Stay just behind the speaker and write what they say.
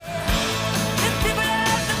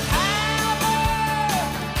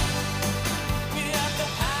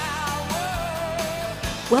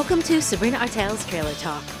Welcome to Sabrina Artel's Trailer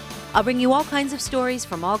Talk. I'll bring you all kinds of stories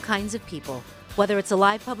from all kinds of people. Whether it's a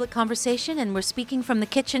live public conversation and we're speaking from the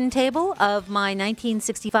kitchen table of my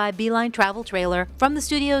 1965 Beeline travel trailer, from the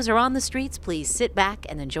studios or on the streets, please sit back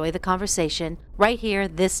and enjoy the conversation right here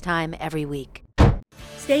this time every week.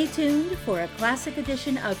 Stay tuned for a classic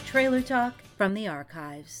edition of Trailer Talk from the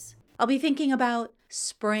archives. I'll be thinking about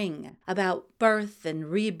spring, about birth and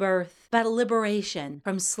rebirth, about liberation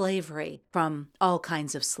from slavery, from all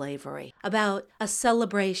kinds of slavery, about a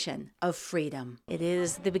celebration of freedom. It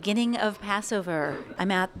is the beginning of Passover. I'm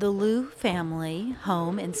at the Liu family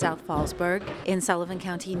home in South Fallsburg in Sullivan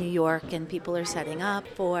County, New York, and people are setting up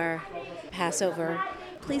for Passover.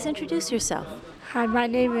 Please introduce yourself. Hi, my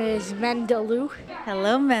name is Mendel Liu.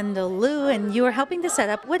 Hello, Mendel Liu, and you are helping to set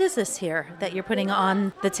up. What is this here that you're putting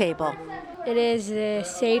on the table? It is the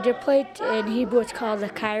Seder plate. In Hebrew, it's called the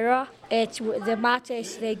kaira. It's the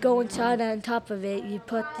matzahs, they go inside, and on top of it, you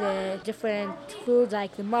put the different foods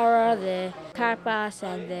like the maror, the karpas,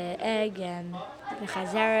 and the egg, and the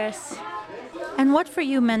chazeres. And what for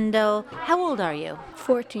you, Mendel? How old are you?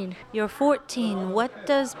 14. You're 14. What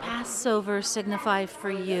does Passover signify for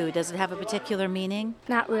you? Does it have a particular meaning?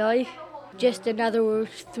 Not really. Just another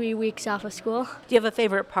 3 weeks off of school. Do you have a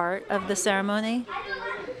favorite part of the ceremony?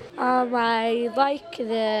 I like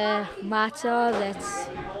the matzah. That's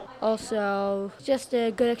also just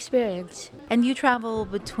a good experience. And you travel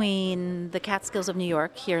between the Catskills of New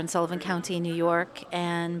York, here in Sullivan County, New York,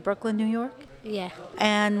 and Brooklyn, New York? Yeah.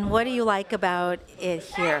 And what do you like about it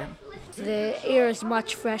here? The air is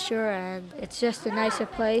much fresher, and it's just a nicer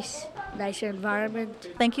place, nicer environment.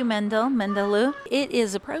 Thank you, Mendel Liu. It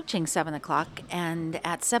is approaching 7 o'clock, and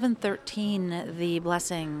at 7:13, the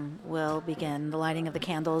blessing will begin, the lighting of the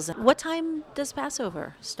candles. What time does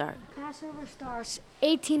Passover start? Passover starts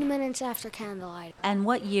 18 minutes after candlelight. And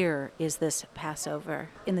what year is this Passover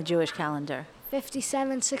in the Jewish calendar?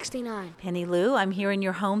 5769. Penny Lou, I'm here in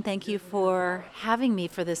your home. Thank you for having me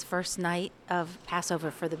for this first night of Passover,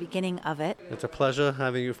 for the beginning of it. It's a pleasure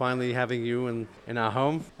finally having you in our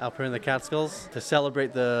home up here in the Catskills to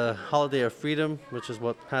celebrate the holiday of freedom, which is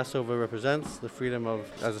what Passover represents, the freedom of,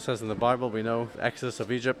 as it says in the Bible, we know, Exodus of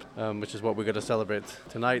Egypt, which is what we're going to celebrate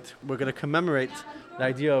tonight. We're going to commemorate the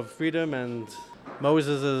idea of freedom, and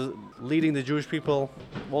Moses is leading the Jewish people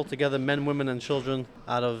all together, men, women, and children,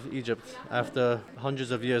 out of Egypt after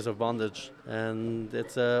hundreds of years of bondage. And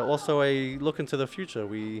it's also a look into the future.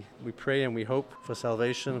 We pray and we hope for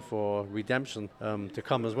salvation, for redemption to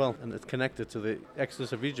come as well. And it's connected to the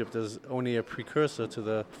Exodus of Egypt as only a precursor to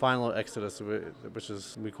the final Exodus, which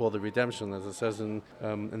is we call the redemption, as it says in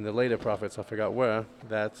the later prophets, I forgot where,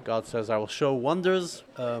 that God says, I will show wonders.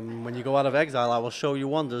 When you go out of exile, I will show you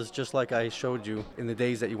wonders just like I showed you in the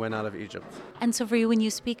days that you went out of Egypt. And so for you, when you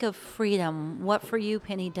speak of freedom, what for you,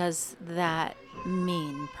 Penny, does that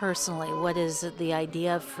mean personally? What is the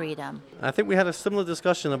idea of freedom? I think we had a similar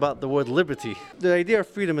discussion about the word liberty. The idea of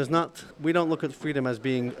freedom is not, we don't look at freedom as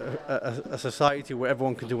being a society where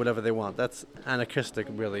everyone can do whatever they want. That's anarchistic,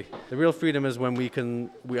 really. The real freedom is when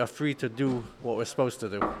we are free to do what we're supposed to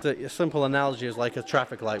do. A simple analogy is like a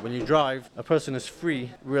traffic light. When you drive, a person is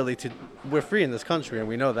free, really, we're free in this country, and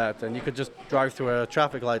we know that, and you could just drive through a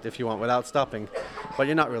traffic light if you want without stopping. But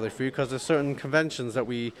you're not really free because there's certain conventions that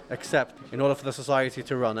we accept in order for the society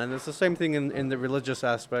to run. And it's the same thing in the religious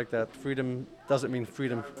aspect, that freedom doesn't mean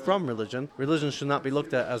freedom from religion. Religion should not be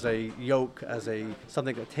looked at as a yoke, as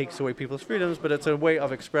something that takes away people's freedoms, but it's a way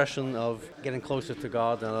of expression of getting closer to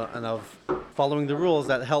God and of following the rules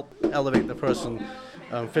that help elevate the person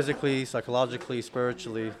physically, psychologically,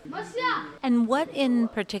 spiritually. And what in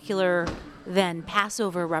particular then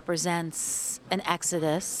Passover represents an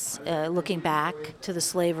exodus, looking back to the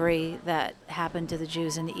slavery that happened to the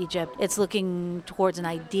Jews in Egypt. It's looking towards an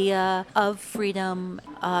idea of freedom,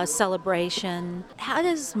 celebration. How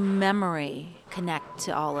does memory connect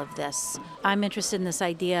to all of this? I'm interested in this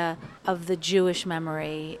idea of the Jewish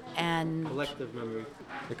memory and Collective memory.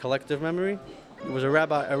 The collective memory? It was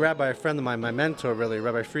a friend of mine, my mentor really,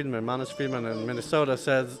 Rabbi Friedman, Manis Friedman in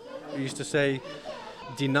Minnesota, used to say,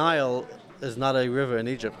 denial is not a river in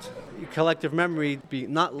Egypt. Collective memory, be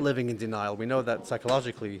not living in denial. We know that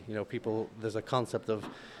psychologically, there's a concept of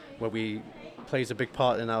where we plays a big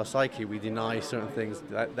part in our psyche. We deny certain things.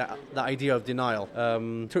 That idea of denial,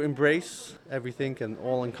 to embrace everything and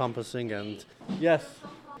all-encompassing. And yes,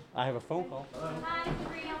 I have a phone call. Hi,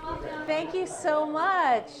 Sabrina, welcome. Thank you so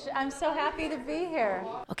much. I'm so happy to be here.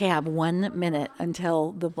 Okay, I have 1 minute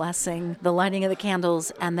until the blessing, the lighting of the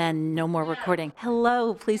candles, and then no more recording.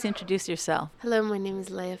 Hello, please introduce yourself. Hello, my name is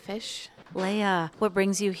Leah Fish. Leah, what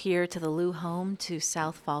brings you here to the Lou home to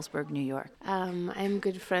South Fallsburg, New York? I'm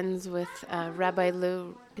good friends with Rabbi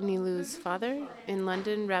Lou, Penny Lou's father in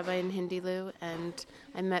London, Rabbi and Hindi Lou, and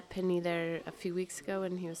I met Penny there a few weeks ago,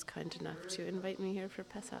 and he was kind enough to invite me here for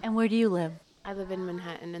Pesach. And where do you live? I live in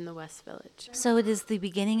Manhattan in the West Village. So it is the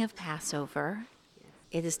beginning of Passover.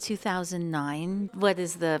 It is 2009. What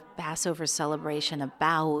is the Passover celebration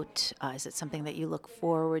about? Is it something that you look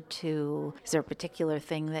forward to? Is there a particular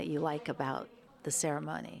thing that you like about the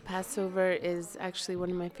ceremony? Passover is actually one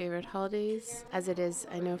of my favorite holidays, as it is,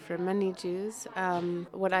 I know, for many Jews.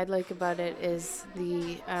 What I like about it is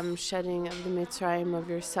the shedding of the Mitzrayim of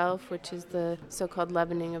yourself, which is the so-called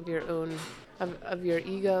leavening of your own, of your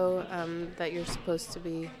ego, that you're supposed to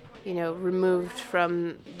be removed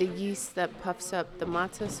from the yeast that puffs up the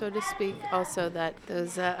matzah, so to speak. Also that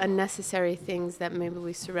those unnecessary things that maybe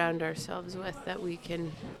we surround ourselves with, that we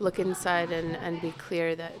can look inside and be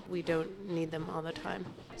clear that we don't need them all the time.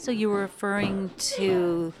 So you were referring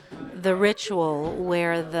to the ritual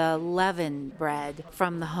where the leavened bread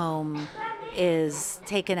from the home is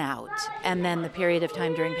taken out, and then the period of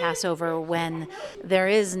time during Passover when there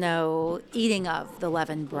is no eating of the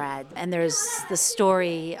leavened bread. And there's the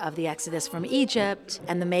story of the Exodus from Egypt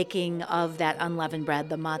and the making of that unleavened bread,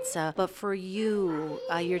 the matzah. But for you,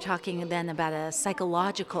 you're talking then about a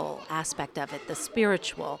psychological aspect of it, the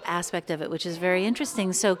spiritual aspect of it, which is very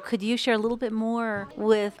interesting. So could you share a little bit more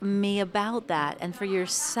with me about that? And for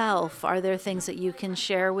yourself, are there things that you can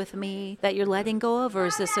share with me that you're letting go of, or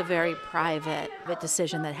is this a very private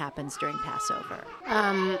decision that happens during Passover?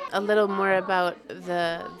 A little more about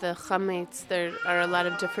the chametz. There are a lot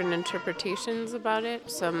of different interpretations about it.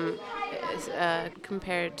 Some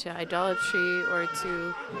compared to idolatry or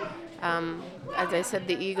to, as I said,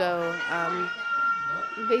 the ego.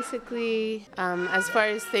 Basically, as far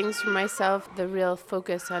as things for myself, the real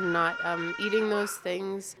focus on not eating those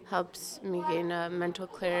things helps me gain a mental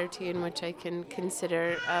clarity in which I can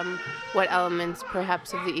consider what elements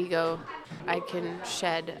perhaps of the ego I can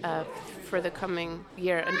shed for the coming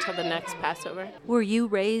year until the next Passover. Were you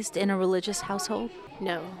raised in a religious household?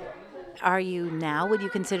 No. Are you now? Would you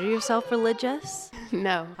consider yourself religious?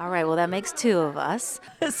 No. All right, well, that makes two of us.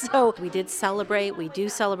 So we do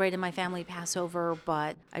celebrate in my family Passover,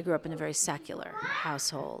 but I grew up in a very secular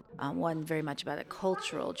household, one very much about a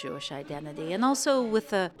cultural Jewish identity, and also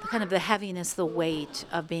with the kind of the heaviness, the weight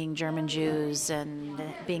of being German Jews and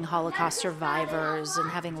being Holocaust survivors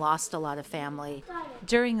and having lost a lot of family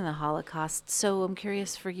during the Holocaust. So I'm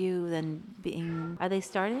curious for you then, are they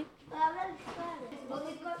starting?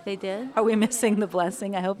 They did? Are we missing the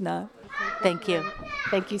blessing? I hope not. Thank you.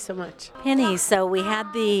 Thank you so much. Penny, so we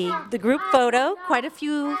had the group photo, quite a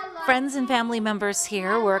few friends and family members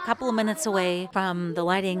here. We're a couple of minutes away from the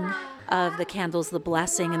lighting of the candles, the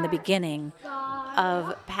blessing and the beginning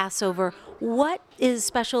of Passover. What is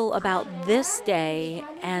special about this day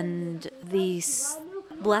and the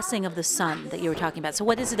blessing of the sun that you were talking about? So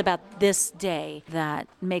what is it about this day that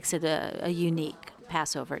makes it a unique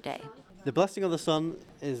Passover day? The blessing of the sun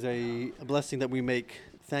is a blessing that we make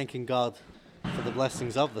thanking God for the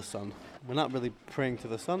blessings of the sun. We're not really praying to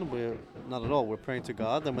the sun, we're not at all. We're praying to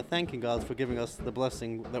God, and we're thanking God for giving us the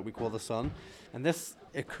blessing that we call the sun. And this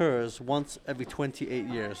occurs once every 28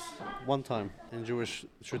 years, one time in Jewish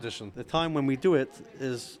tradition. The time when we do it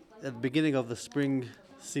is at the beginning of the spring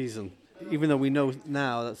season. Even though we know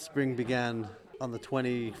now that spring began on the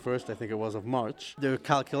 21st, I think it was, of March. There were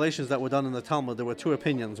calculations that were done in the Talmud. There were two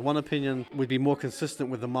opinions. One opinion would be more consistent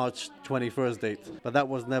with the March 21st date, but that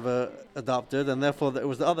was never adopted, and therefore it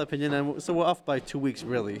was the other opinion, and so we're off by 2 weeks,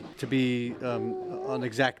 really, to be on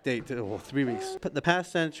exact date, or 3 weeks. But the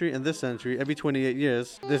past century and this century, every 28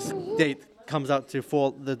 years, this date comes out to fall,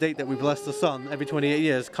 the date that we bless the sun, every 28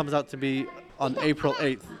 years, comes out to be on April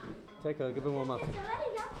 8th. Take a, give him one more.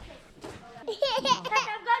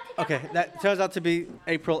 Okay, that turns out to be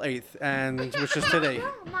April 8th, and which is today.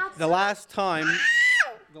 The last time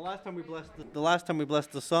we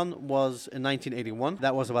blessed the sun was in 1981.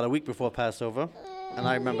 That was about a week before Passover, and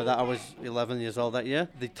I remember that I was 11 years old that year.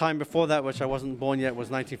 The time before that, which I wasn't born yet,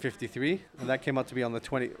 was 1953, and that came out to be on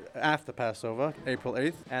the after Passover, April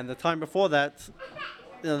 8th. And the time before that,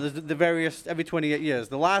 the various every 28 years.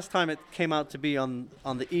 The last time it came out to be on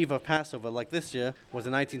the eve of Passover, like this year, was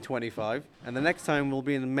in 1925, and the next time will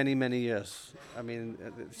be in many, many years. I mean,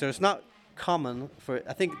 so it's not common for,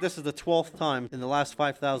 I think this is the 12th time in the last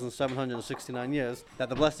 5,769 years that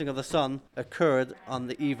the blessing of the sun occurred on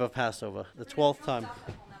the eve of Passover. The 12th time.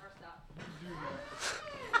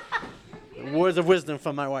 Words of wisdom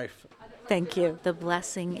from my wife. Thank you. The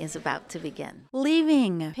blessing is about to begin.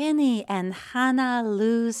 Leaving Penny and Hannah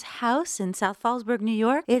Lou's house in South Fallsburg, New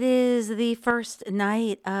York. It is the first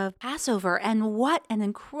night of Passover, and what an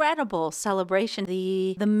incredible celebration.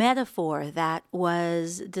 The metaphor that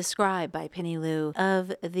was described by Penny Lou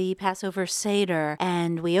of the Passover Seder,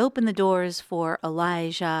 and we open the doors for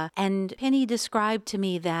Elijah, and Penny described to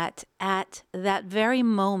me that at that very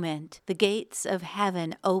moment, the gates of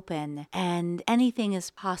heaven open and anything is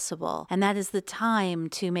possible. And that is the time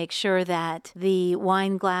to make sure that the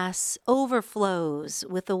wine glass overflows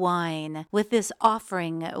with the wine, with this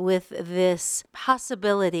offering, with this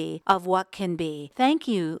possibility of what can be. Thank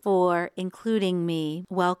you for including me,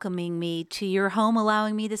 welcoming me to your home,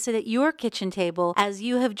 allowing me to sit at your kitchen table as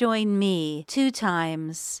you have joined me 2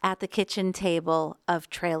 times at the kitchen table of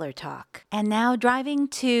Trailer Talk. And now driving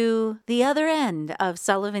to the other end of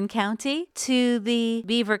Sullivan County, to the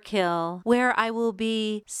Beaver Kill, where I will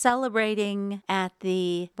be celebrating at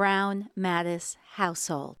the Brown Mattis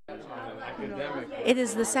household. It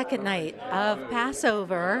is the second night of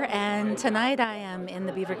Passover, and tonight I am in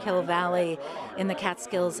the Beaver Kill Valley in the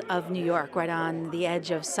Catskills of New York, right on the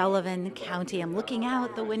edge of Sullivan County. I'm looking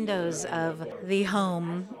out the windows of the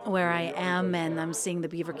home where I am, and I'm seeing the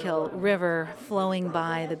Beaver Kill River flowing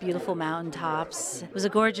by the beautiful mountaintops. It was a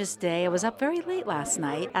gorgeous day. I was up very late last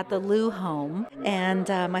night at the Lou home, and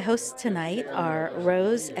my hosts tonight are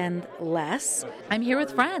Rose and Les. I'm here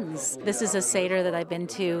with friends. This is a Seder that I've been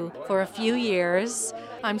to for a few years.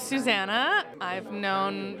 I'm Susanna. I've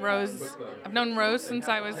known Rose since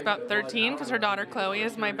I was about 13 because her daughter Chloe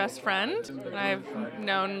is my best friend. And I've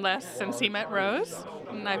known Les since he met Rose.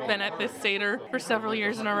 And I've been at this Seder for several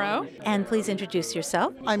years in a row. And please introduce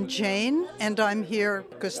yourself. I'm Jane, and I'm here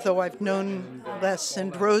because though I've known Les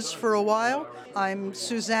and Rose for a while, I'm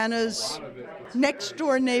Susanna's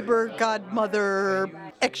next-door neighbor, godmother,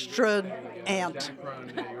 extra aunt.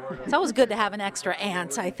 It's always good to have an extra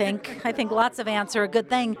aunt, I think. I think lots of aunts are a good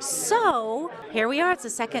thing. So, here we are. It's the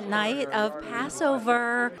second night of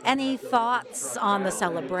Passover. Any thoughts on the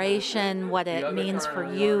celebration, what it means for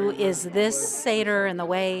you? Is this Seder and the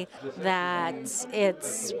way that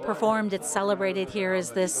it's performed, it's celebrated here,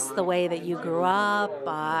 is this the way that you grew up?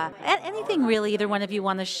 Anything really either one of you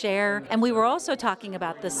want to share? And we were also talking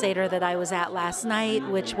about the Seder that I was at last night,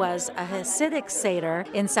 which was a Hasidic Seder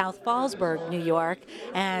in South Fallsburg, New York.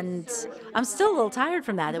 And I'm still a little tired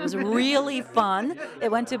from that. It was really fun. It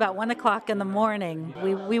went to about 1 o'clock in the morning.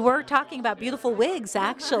 We were talking about beautiful wigs,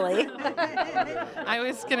 actually. I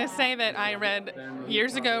was going to say that I read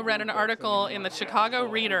an article in the Chicago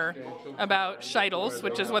Reader about scheitels,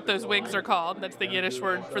 which is what those wigs are called. That's the Yiddish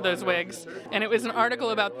word for those wigs. And it was an article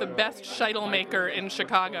about the best scheitel maker in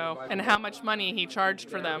Chicago and how much money he charged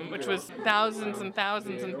for them, which was thousands and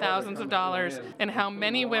thousands and thousands of dollars, and how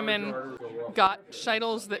many women got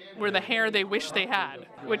scheitels that were the hair they wish they had,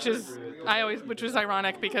 which was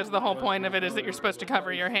ironic because the whole point of it is that you're supposed to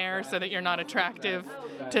cover your hair so that you're not attractive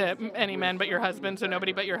to any men but your husband, so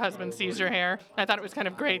nobody but your husband sees your hair. I thought it was kind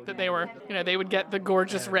of great that they would get the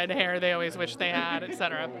gorgeous red hair they always wish they had,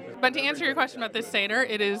 etc. But to answer your question about this Seder,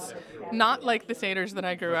 it is not like the Seders that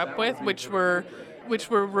I grew up with, which were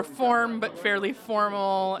reform but fairly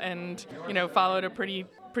formal and followed a pretty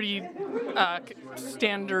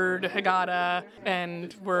standard Haggadah,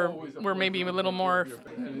 and were maybe a little more,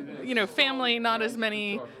 family, not as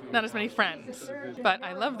many friends. But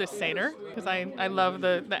I love this Seder because I love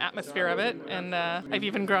the atmosphere of it, and I've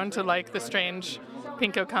even grown to like the strange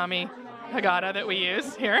Pinko Kami Haggadah that we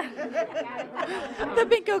use here. The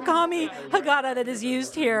Pinko Kami Haggadah that is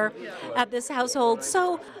used here at this household.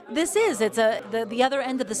 So it's the other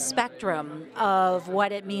end of the spectrum of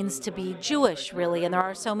what it means to be Jewish, really, and there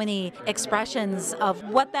are so many expressions of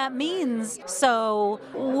what that means. So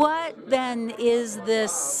what then is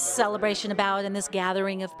this celebration about and this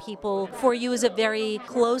gathering of people for you? Is it very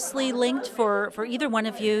closely linked for either one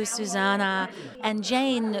of you, Susanna and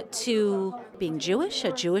Jane, to being Jewish,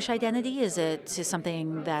 a Jewish identity? Is it to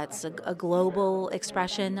something that's a global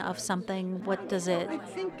expression of something? What does it? I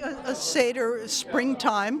think a Seder is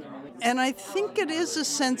springtime, and I think it is a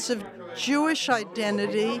sense of Jewish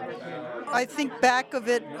identity. I think back of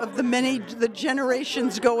the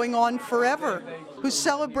generations going on forever, who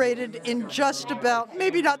celebrated in just about,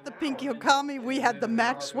 maybe not the Pinko Kami, we had the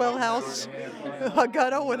Maxwell House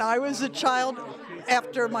Haggadah when I was a child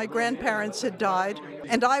after my grandparents had died.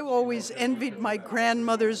 And I always envied my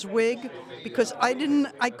grandmother's wig because I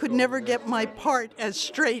could never get my part as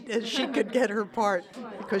straight as she could get her part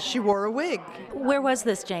because she wore a wig. Where was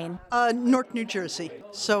this, Jane? Newark, New Jersey.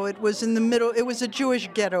 So it was in the middle, it was a Jewish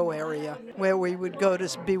ghetto area where we would go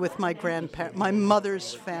to be with my my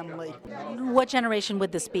mother's family. What generation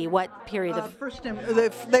would this be? What period of...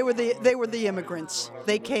 They were the immigrants.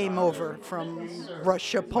 They came over from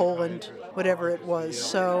Russia, Poland, whatever it was.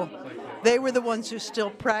 So they were the ones who still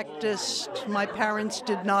practiced. My parents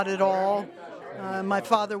did not at all. My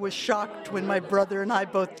father was shocked when my brother and I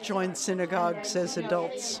both joined synagogues as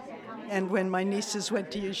adults. And when my nieces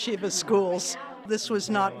went to yeshiva schools, this was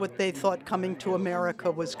not what they thought coming to America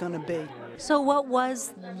was going to be. So what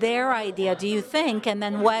was their idea, do you think, and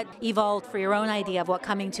then what evolved for your own idea of what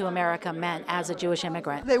coming to America meant as a Jewish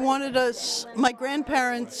immigrant? They wanted us, my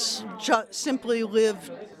grandparents simply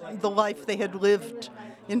lived the life they had lived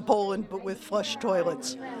in Poland, but with flush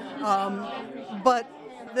toilets. But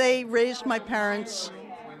they raised my parents,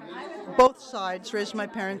 both sides raised my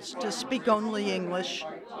parents to speak only English,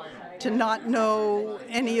 to not know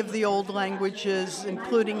any of the old languages,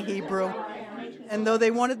 including Hebrew. And though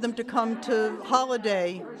they wanted them to come to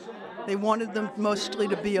holiday, they wanted them mostly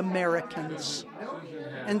to be Americans.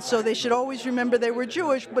 And so they should always remember they were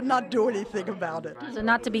Jewish, but not do anything about it. So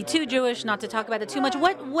not to be too Jewish, not to talk about it too much.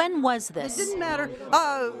 When was this? It didn't matter.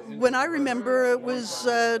 When I remember, it was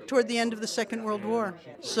toward the end of the Second World War.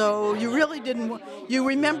 So you really didn't... You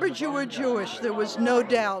remembered you were Jewish. There was no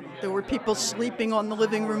doubt. There were people sleeping on the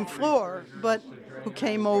living room floor, but who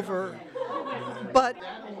came over. But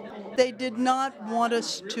they did not want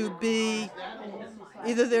us to be,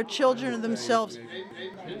 either their children or themselves,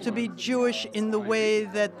 to be Jewish in the way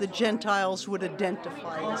that the Gentiles would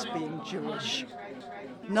identify as being Jewish.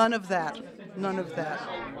 None of that. None of that.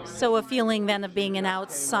 So a feeling then of being an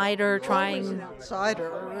outsider, trying... Always an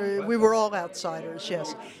outsider. We were all outsiders,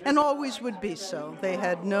 yes. And always would be so. They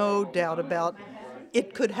had no doubt about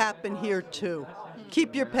it could happen here too.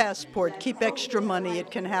 Keep your passport, keep extra money, it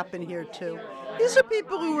can happen here too. These are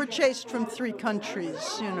people who were chased from 3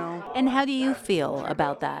 countries, you know. And how do you feel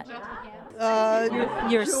about that?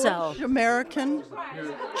 Yourself. Jewish, American,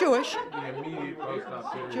 Jewish.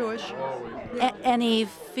 Any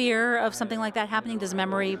fear of something like that happening? Does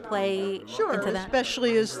memory play into that?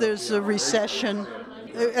 Especially as there's a recession.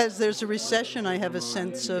 As there's a recession, I have a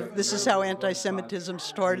sense of, this is how anti-Semitism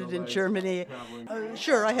started in Germany.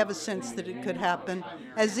 Sure, I have a sense that it could happen.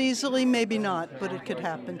 As easily, maybe not, but it could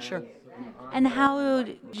happen, sure. And how,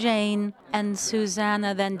 Jane and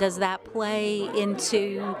Susanna, then does that play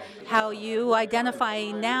into how you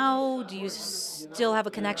identify now? Do you still have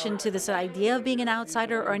a connection to this idea of being an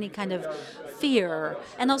outsider or any kind of fear?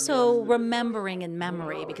 And also remembering in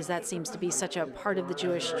memory, because that seems to be such a part of the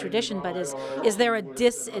Jewish tradition, but is there a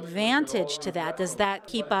disadvantage to that? Does that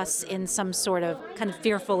keep us in some sort of kind of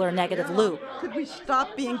fearful or negative loop? Could we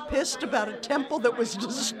stop being pissed about a temple that was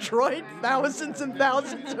destroyed thousands and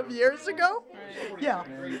thousands of years ago? Yeah,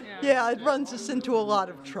 it runs us into a lot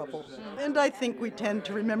of trouble. And I think we tend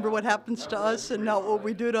to remember what happens to us and not what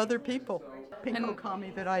we do to other people. Pinko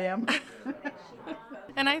commie that I am.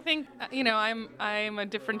 And I think, I'm a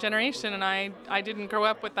different generation, and I didn't grow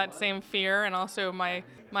up with that same fear. And also my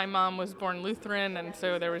mom was born Lutheran, and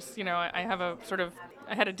so there was, I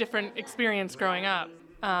had a different experience growing up.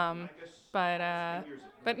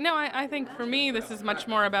 But no, I think for me this is much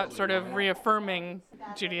more about sort of reaffirming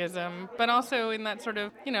Judaism, but also in that sort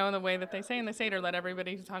of, the way that they say in the Seder, let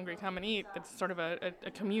everybody who's hungry come and eat. That's sort of a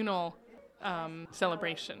communal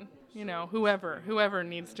celebration. Whoever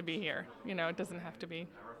needs to be here. It doesn't have to be.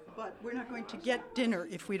 But we're not going to get dinner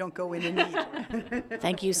if we don't go in and eat.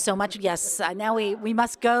 Thank you so much. Yes, now we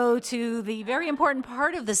must go to the very important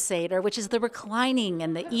part of the Seder, which is the reclining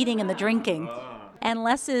and the eating and the drinking. And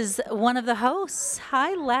Les is one of the hosts.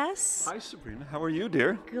 Hi, Les. Hi, Sabrina. How are you,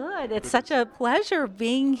 dear? Good. It's such a pleasure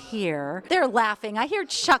being here. They're laughing. I hear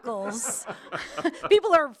chuckles.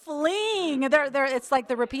 People are fleeing. It's like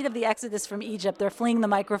the repeat of the Exodus from Egypt. They're fleeing the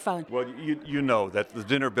microphone. Well, you know that the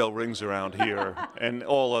dinner bell rings around here, and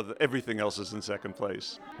everything else is in second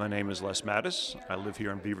place. My name is Les Mattis. I live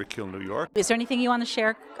here in Beaver Kill, New York. Is there anything you want to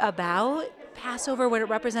share about Passover, what it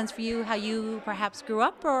represents for you, how you perhaps grew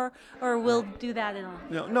up, or we'll do that in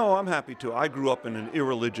a... No, I'm happy to. I grew up in an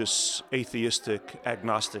irreligious, atheistic,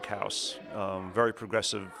 agnostic house, very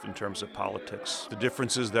progressive in terms of politics. The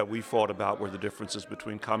differences that we fought about were the differences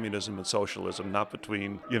between communism and socialism, not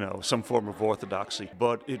between, some form of orthodoxy.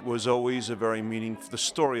 But it was always a very the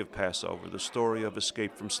story of Passover, the story of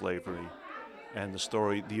escape from slavery, and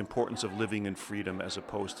the importance of living in freedom as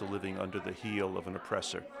opposed to living under the heel of an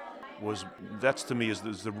oppressor, that's to me is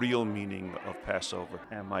the real meaning of Passover.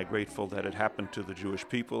 Am I grateful that it happened to the Jewish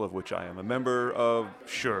people, of which I am a member of?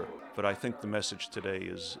 Sure. But I think the message today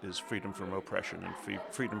is freedom from oppression and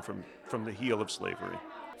freedom from the heel of slavery.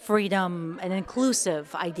 Freedom, an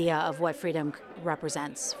inclusive idea of what freedom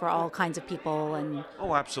represents for all kinds of people. And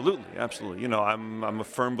oh, absolutely, absolutely. You know, I'm a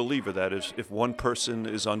firm believer that if one person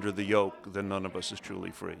is under the yoke, then none of us is truly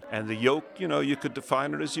free. And the yoke, you know, you could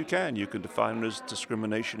define it as you can. You could define it as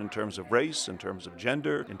discrimination in terms of race, in terms of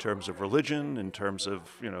gender, in terms of religion, in terms of,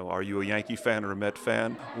 you know, are you a Yankee fan or a Met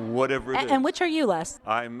fan? Whatever it is. And which are you, Les?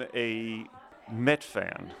 I'm a Met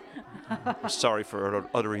fan. Sorry for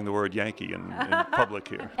uttering the word Yankee in public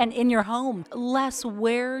here. And in your home, Les,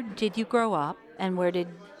 where did you grow up and where did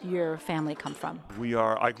your family come from?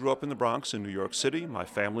 I grew up in the Bronx in New York City. My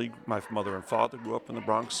family, my mother and father grew up in the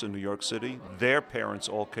Bronx in New York City. Their parents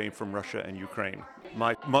all came from Russia and Ukraine.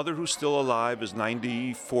 My mother, who's still alive, is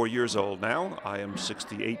 94 years old now. I am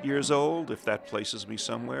 68 years old, if that places me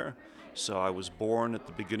somewhere. So I was born at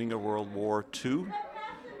the beginning of World War II.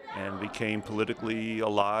 And became politically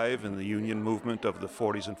alive in the union movement of the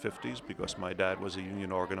 40s and 50s because my dad was a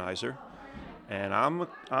union organizer. And I'm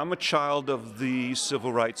a child of the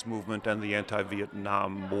civil rights movement and the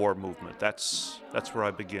anti-Vietnam War movement. That's where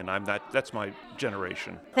I begin. That's my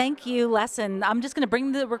generation. Thank you, Les. And I'm just going to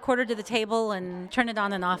bring the recorder to the table and turn it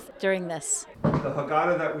on and off during this. The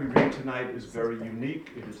Haggadah that we read tonight is very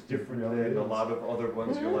unique. It is different than a lot of other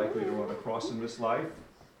ones you're likely to run across in this life.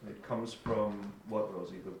 It comes from, what,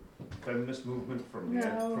 Rosie, the feminist movement from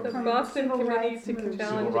the Boston Committee to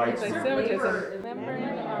Challenge Anti-Semitism.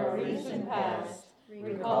 Remembering our recent past,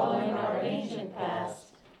 recalling our ancient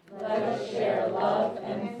past, let us share love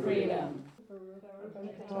and freedom.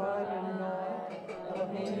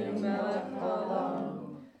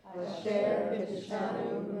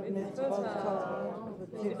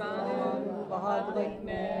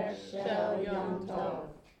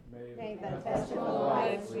 May the festival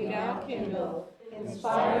lights we now kindle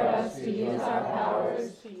inspire us to use our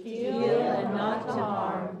powers to heal and not to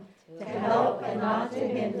harm, to help and not to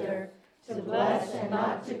hinder, to bless and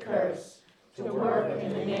not to curse, to work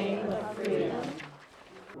in the name of freedom.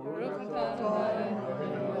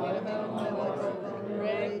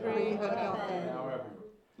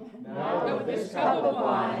 Now with this cup of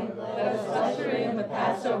wine, let us usher in the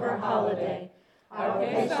Passover holiday. Our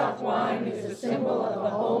Pesach wine is a symbol of the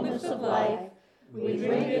wholeness of life. We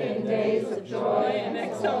drink it in days of joy and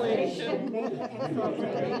exaltation. We drink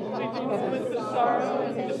it with the sorrow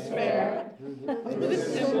and despair. With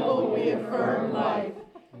this symbol we affirm life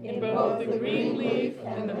in both the green leaf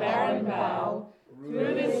and the barren bough.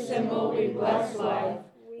 Through this symbol we bless life,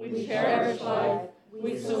 we cherish life,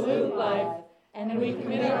 we salute life, and we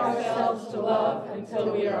commit ourselves to love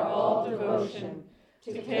until we are all devotion,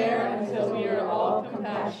 to care until we are all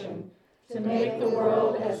compassion, to make the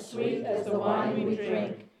world as sweet as the wine we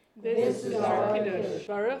drink. This is our Kiddush.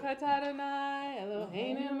 Baruch atah Adonai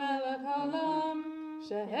Eloheinu melech haolam,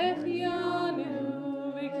 shehechianu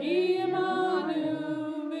v'kiyamanu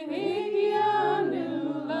v'higianu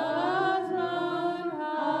la'azman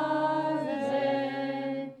hazeh.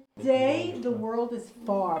 Today, the world is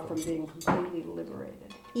far from being completely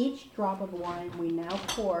liberated. Each drop of wine we now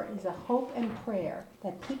pour is a hope and prayer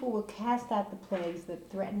that people will cast out the plagues that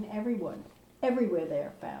threaten everyone, everywhere they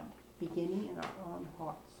are found, beginning in our own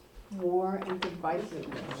hearts. War and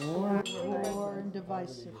divisiveness. War and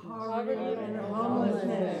divisiveness. Poverty and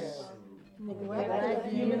homelessness. Neglect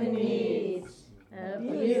of human needs.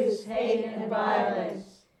 Abuse, hate, and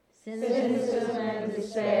violence. Cynicism and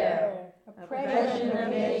despair. Oppression of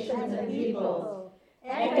nations and peoples.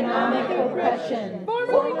 Economic oppression.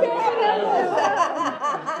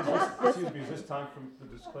 Excuse me, is this time for the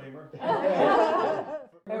disclaimer?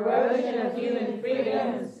 Erosion of human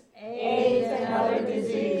freedoms, AIDS and other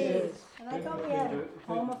diseases. And I thought we had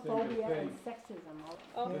homophobia and sexism.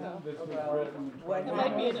 This was written It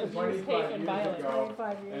might be an abuse, hate, and violence.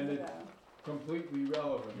 25 years and ago. it's completely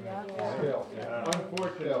relevant. Yeah. Still,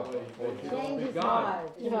 unfortunately, Change is gone. hard.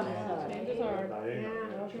 Change is hard.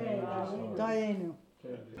 Dayenu.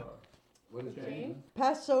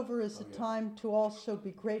 Passover is a time to also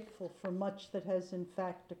be grateful for much that has in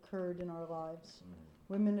fact occurred in our lives.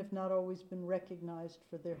 Women have not always been recognized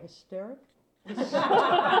for their historic contributions.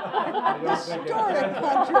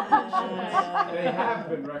 They have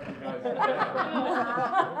been recognized for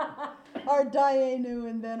that. Our Dayenu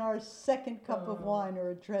and then our second cup of wine are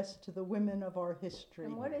addressed to the women of our history.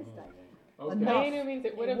 And what is Dayenu? Okay. Dayenu means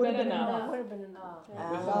it would have been enough. Would have been enough. This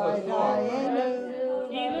is a song.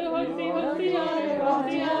 Kilu hotzi hotzianu,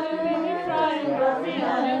 hotzianu,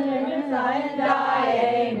 Mitzrayim,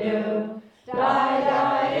 Dayenu.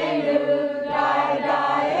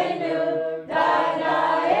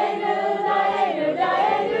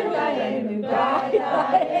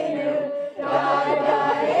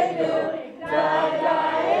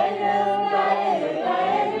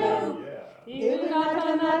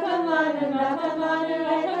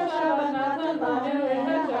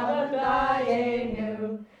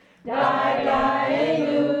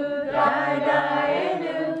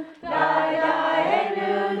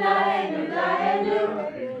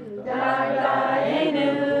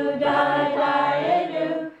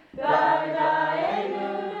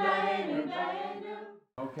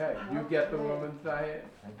 Okay, you get the woman's Diane.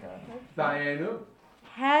 Diane.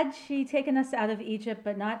 Had she taken us out of Egypt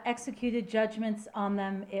but not executed judgments on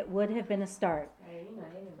them, it would have been a start.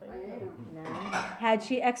 Had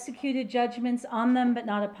she executed judgments on them but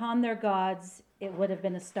not upon their gods, it would have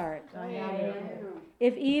been a start.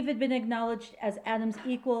 If Eve had been acknowledged as Adam's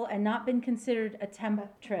equal and not been considered a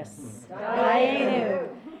temptress.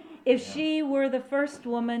 If she were the first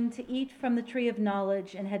woman to eat from the tree of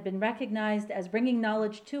knowledge and had been recognized as bringing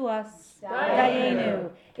knowledge to us,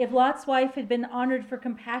 Dayenu. If Lot's wife had been honored for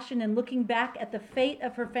compassion and looking back at the fate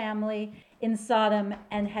of her family in Sodom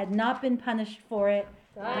and had not been punished for it,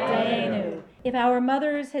 Dayenu. If our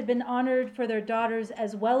mothers had been honored for their daughters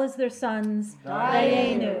as well as their sons,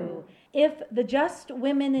 Dayenu. If the just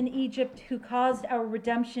women in Egypt who caused our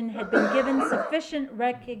redemption had been given sufficient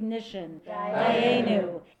recognition,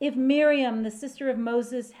 Dayenu. If Miriam, the sister of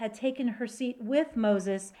Moses, had taken her seat with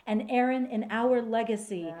Moses and Aaron in our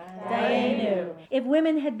legacy, Dayenu. If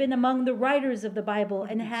women had been among the writers of the Bible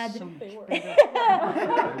and had and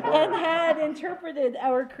had interpreted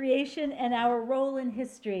our creation and our role in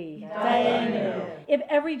history, Dayenu. If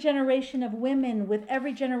every generation of women with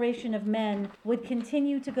every generation of men would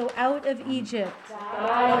continue to go out of Egypt,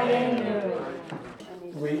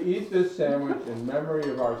 We eat this sandwich in memory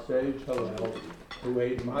of our sage Hillel, who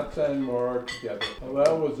ate matzah and maror together.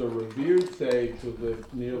 Hillel was a revered sage who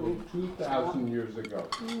lived nearly 2,000 years ago.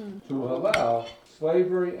 To Hillel,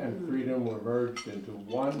 slavery and freedom were merged into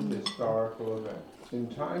one historical event. In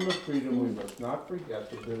time of freedom, we must not forget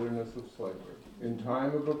the bitterness of slavery. In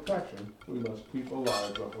time of oppression, we must keep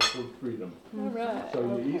alive the hope of freedom. All right.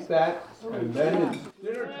 So you eat that, and then it's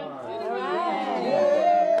dinner time.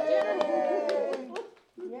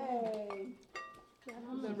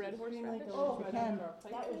 The red horse radish.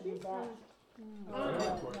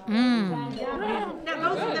 Now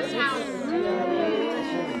both in this house.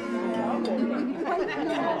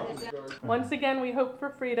 Once again, we hope for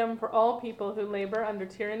freedom for all people who labor under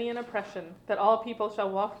tyranny and oppression, that all people shall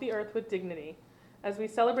walk the earth with dignity. As we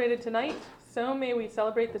celebrated tonight, so may we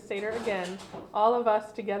celebrate the Seder again, all of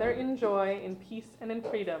us together in joy, in peace, and in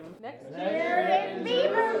freedom. Next year in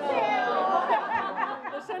Beaverville!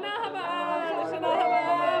 L'shana haba, l'shana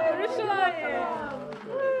haba, Yerushalayim!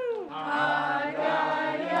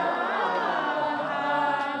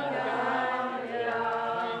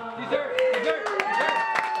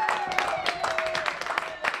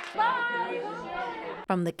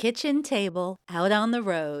 From the kitchen table out on the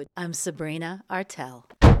road, I'm Sabrina Artel.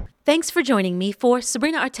 Thanks for joining me for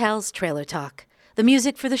Sabrina Artel's Trailer Talk. The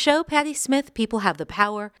music for the show, Patti Smith, People Have the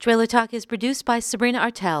Power. Trailer Talk is produced by Sabrina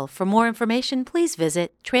Artel. For more information, please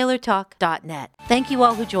visit trailertalk.net. Thank you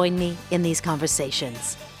all who joined me in these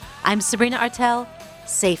conversations. I'm Sabrina Artel.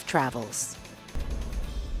 Safe travels.